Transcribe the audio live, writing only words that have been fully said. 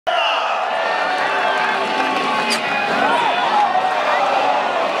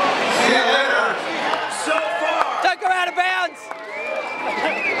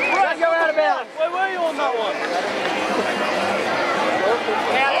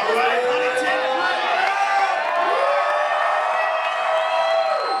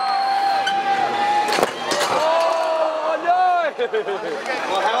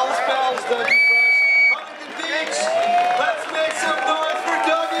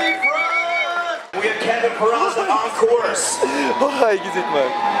Kevin Peraza on course. Hey,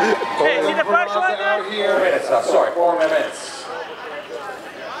 see the first one there? Here, minutes. Sorry, 4 minutes.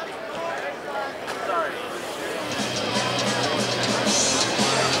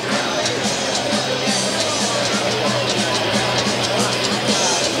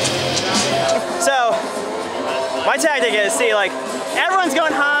 So, my tactic is, see, like, everyone's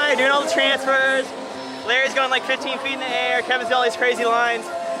going high, doing all the transfers. Larry's going like 15 feet in the air. Kevin's doing all these crazy lines.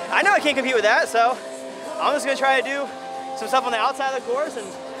 I know I can't compete with that, so I'm just gonna try to do some stuff on the outside of the course, and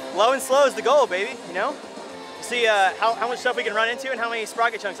low and slow is the goal, baby, you know? See how much stuff we can run into and how many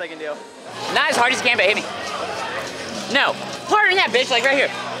sprocket chunks I can do. Not as hard as you can, but hit me. No, harder than that, bitch, like right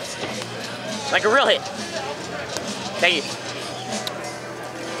here. Like a real hit. Thank you.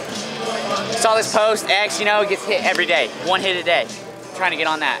 Saw this post, X, you know, gets hit every day. 1 hit a day. I'm trying to get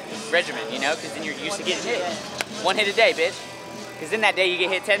on that regimen, you know, because then you're used to getting hit. 1 hit a day, bitch. Because then that day you get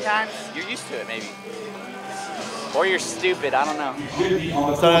hit 10 times, you're used to it, maybe. Or you're stupid, I don't know.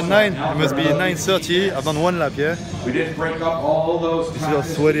 It's at 9, it must be 9:30. I've done 1 lap, yeah? We didn't break up all those This is all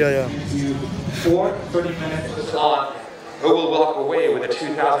sweaty, yeah. 4 30 minutes on who will walk away with the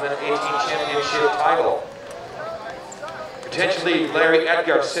 2018 championship title. Potentially Larry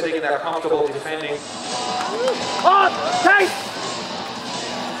Edgar sitting in that comfortable defending. Oh, tight!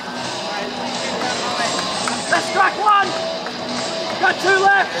 Let's strike 1! Got 2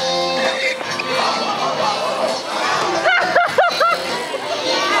 left!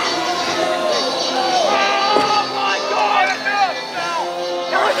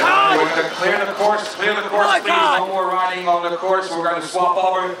 We're going to clear the course, please. No more riding on the course. We're going to swap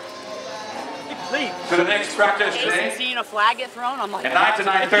over to the next practice today. Seeing a flag get thrown, I'm like, At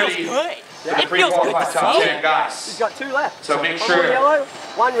 9 to 9:30 for the pre-qualified top 10 guys. He's got 2 left. So make sure, yellow,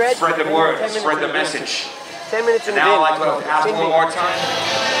 1 red, spread the word, 10 minutes spread the in message. 10 minutes in the Now bin. I'd like to ask one more time.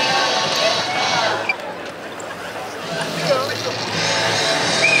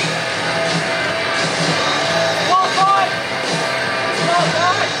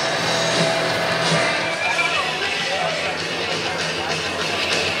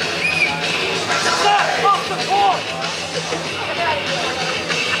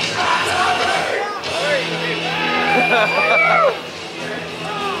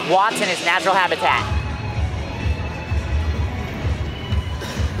 Watson is natural habitat.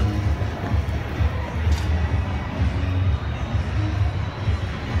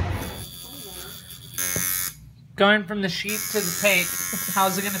 Going from the sheep to the tank,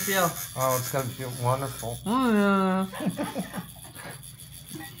 how's it gonna feel? Oh, it's gonna feel wonderful. Oh, yeah.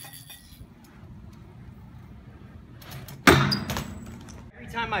 Every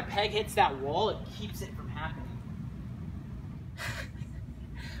time my peg hits that wall, it keeps it from happening.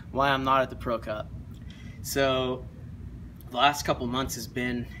 Why I'm not at the Pro Cup. So the last couple months has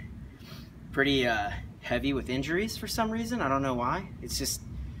been pretty heavy with injuries for some reason. I don't know why. It's just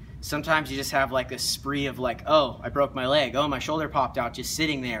sometimes you just have like a spree of like, oh, I broke my leg. Oh, my shoulder popped out just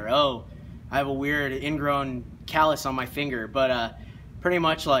sitting there. Oh, I have a weird ingrown callus on my finger. But pretty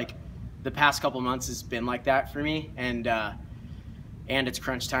much like the past couple months has been like that for me. And it's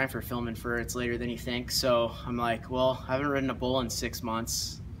crunch time for filming for It's Later Than You Think. So I'm like, well, I haven't ridden a bull in 6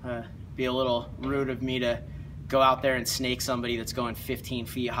 months. Be a little rude of me to go out there and snake somebody that's going 15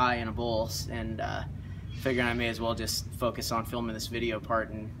 feet high in a bull, and figuring I may as well just focus on filming this video part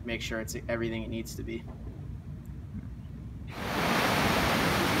and make sure it's everything it needs to be.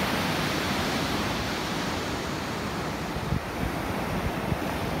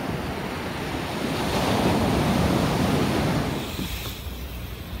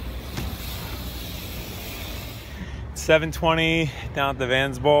 .720 down at the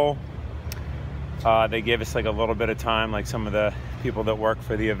Vans Bowl. They gave us like a little bit of time, like some of the people that work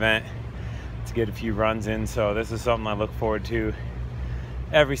for the event, to get a few runs in. So this is something I look forward to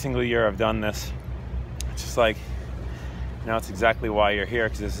every single year I've done this. It's just like, you know, it's exactly why you're here,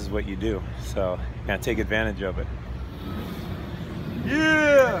 because this is what you do. So you gotta take advantage of it.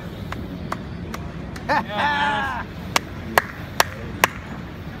 Yeah! Yeah.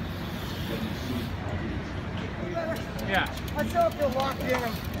 Yeah. I feel like locked in.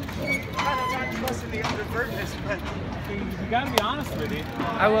 I'm kind of not trusting the undervertness, but You gotta be honest with you.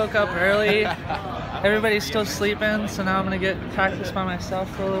 I woke up early. Everybody's still sleeping, so now I'm gonna get practice by myself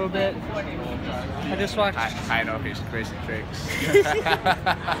for a little bit. I just watched. I know his crazy tricks.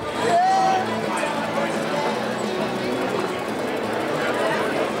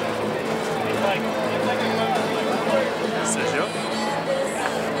 Sergio?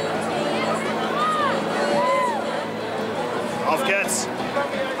 Auf geht's!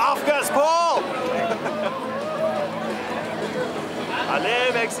 Auf geht's, Paul!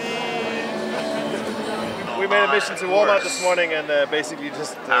 Allez, Maxime! we made a mission to Walmart this morning and basically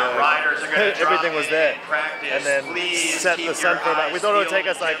just everything was there. And then set the sun for about, we thought it would take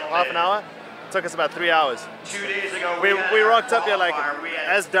us like half an hour. It took us about 3 hours. 2 days ago, we rocked up here like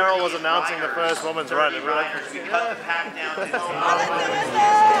as Daryl was announcing the first woman's run, and we were like,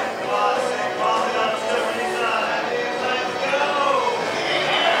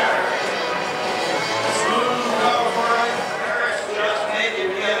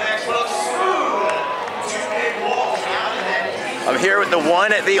 I'm here with the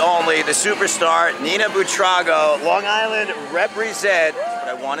one, the only, the superstar, Nina Buitrago, Long Island represent. But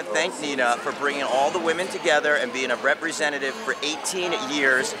I want to thank Nina for bringing all the women together and being a representative for 18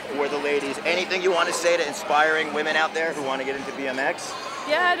 years for the ladies. Anything you want to say to inspiring women out there who want to get into BMX?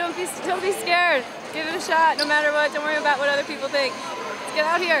 Yeah, don't be scared. Give it a shot, no matter what. Don't worry about what other people think. Let's get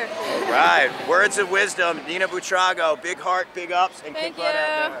out here. All right, words of wisdom, Nina Buitrago. Big heart, big ups, and thank kick butt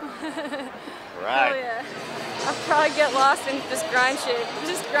out there. All right. Oh yeah. I'll probably get lost in this grind shit.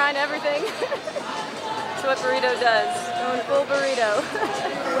 Just grind everything. That's what burrito does. Going full burrito.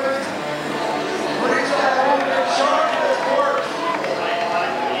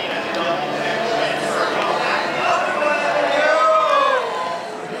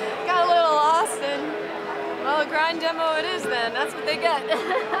 Got a little lost and, well, a grind demo it is then. That's what they get.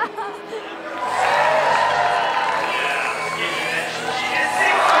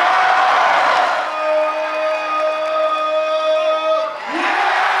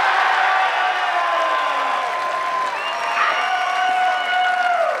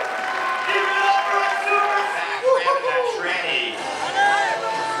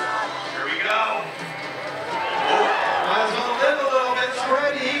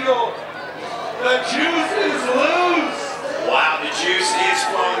 The juice is loose! Wow, the juice is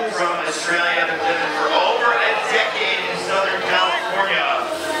flowing from Australia. I've been living for over a decade in Southern California.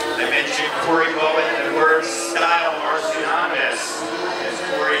 I mentioned Corey Bowen and the word style are synonymous. As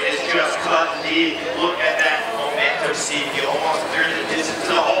Corey has just cut the look at that momentum. See, you almost through the distance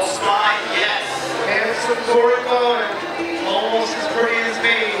to the whole spine. Yes! And it's from Corey Bowen. Almost as pretty as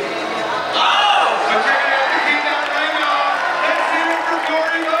me. Oh! But you're going to have to keep that ring on. Let's hear it for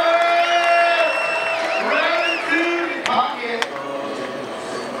Corey Bowen! Pocket,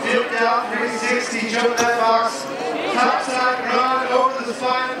 dipped out 360, jump that box, top side run over the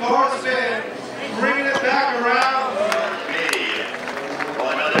spine, bar spin, bringing it back around.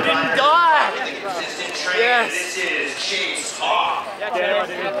 Well, another rider with a consistent training. This is Chase Hawk.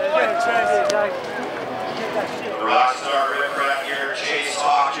 Rockstar rip right here, Chase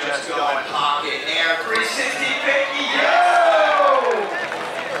Hawk just going pocket air, 360 picky, yo!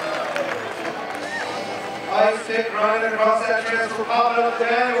 Ice pick running across that transfer, popping up the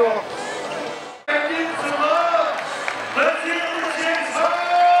angle. And give some love. Let's hear it for Chase Hawk.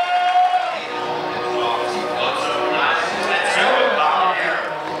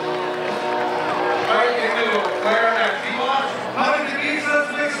 All right, you do. Where are that? Keep on. How many beats?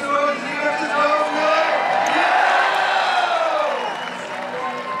 Let's make some noise. You got to go.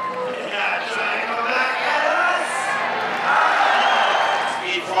 Yeah, trying to come back at us.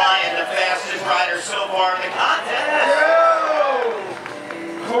 Speed flying, the fastest rider so far in the contest.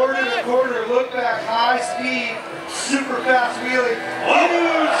 Quarter to quarter, look back, high speed, super fast wheelie,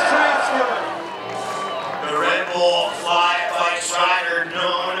 huge transfer. The Red Bull Fly Bikes rider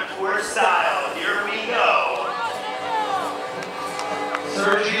known for style. Here we go.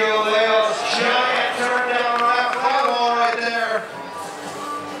 Sergio Leo's giant turn down lap, fly ball right there.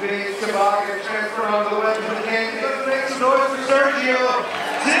 Big toboggan transfer onto the weapon of the game. Let's make some noise for Sergio.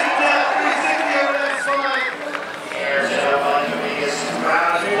 Tip down 360 over that spine. Here's the biggest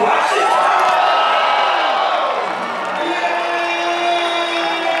crowd. Watch it!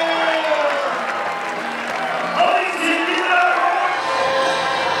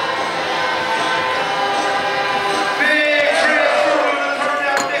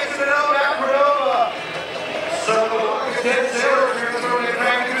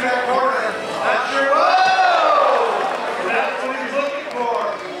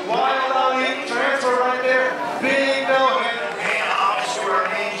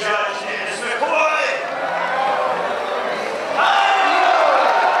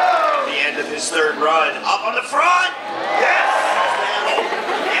 Third run up on the front. Yes!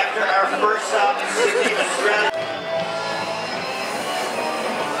 After our first stop in Sydney, Australia.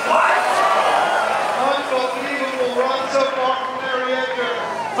 What? Unbelievable run so far from Larry Edgar.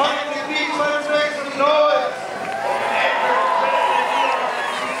 Huntington Beach, let's make some noise.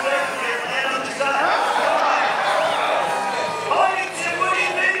 Huntington, what do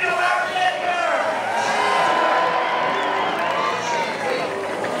you think of Larry Edgar?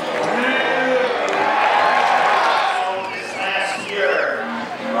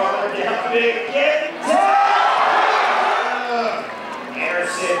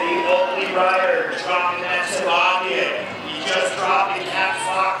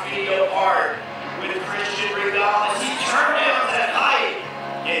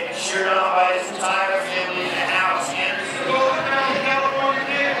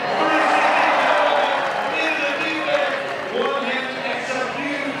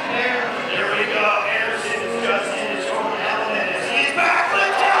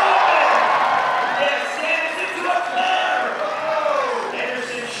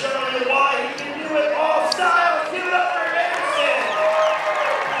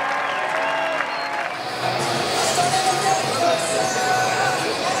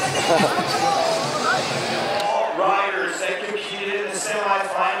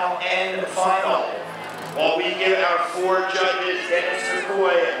 4 judges, Dennis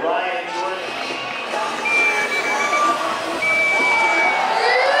McCoy, Ryan Jordan.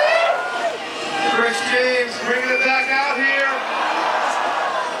 Chris James bringing it back out here.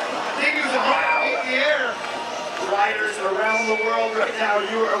 I think he was about 8 in the air. Riders around the world right now,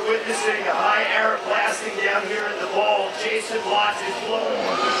 you are witnessing high air blasting down here in the bowl. Jason Watts is blowing.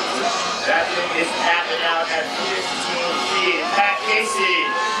 That thing is tapping out at 15 feet. Pat Casey.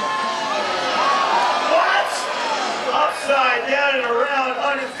 What? Upside down and around,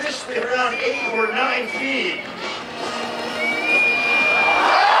 unofficially around 8 or 9 feet.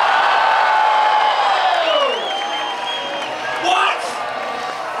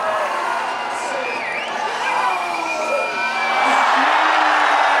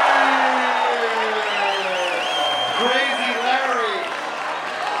 Crazy Larry,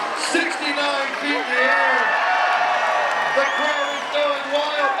 69 feet in the air. The crowd is going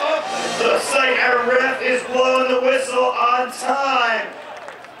wild up. The site ref is blowing the whistle on time.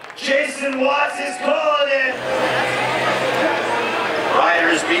 Jason Watts is calling it.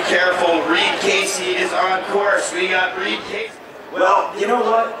 Riders, be careful. Reed Casey is on course. We got Reed Casey. Well, you know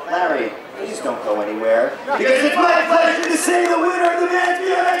what, Larry? Please don't go anywhere. Because it's my pleasure to say the winner of the Vans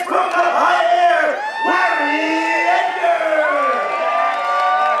BMX Pro Cup High Air, Larry Edgar!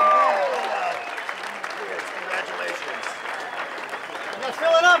 Congratulations. Let's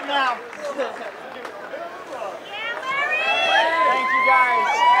fill it up now. Thank you guys.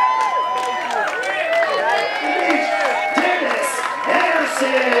 Dennis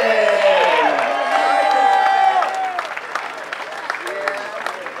Enarson.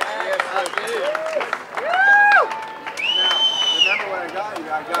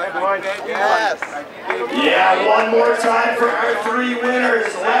 Yeah, one more time for our 3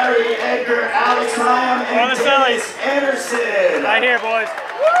 winners, Larry Edgar, Alex Hyam, and Dennis Enarson. Right here, boys.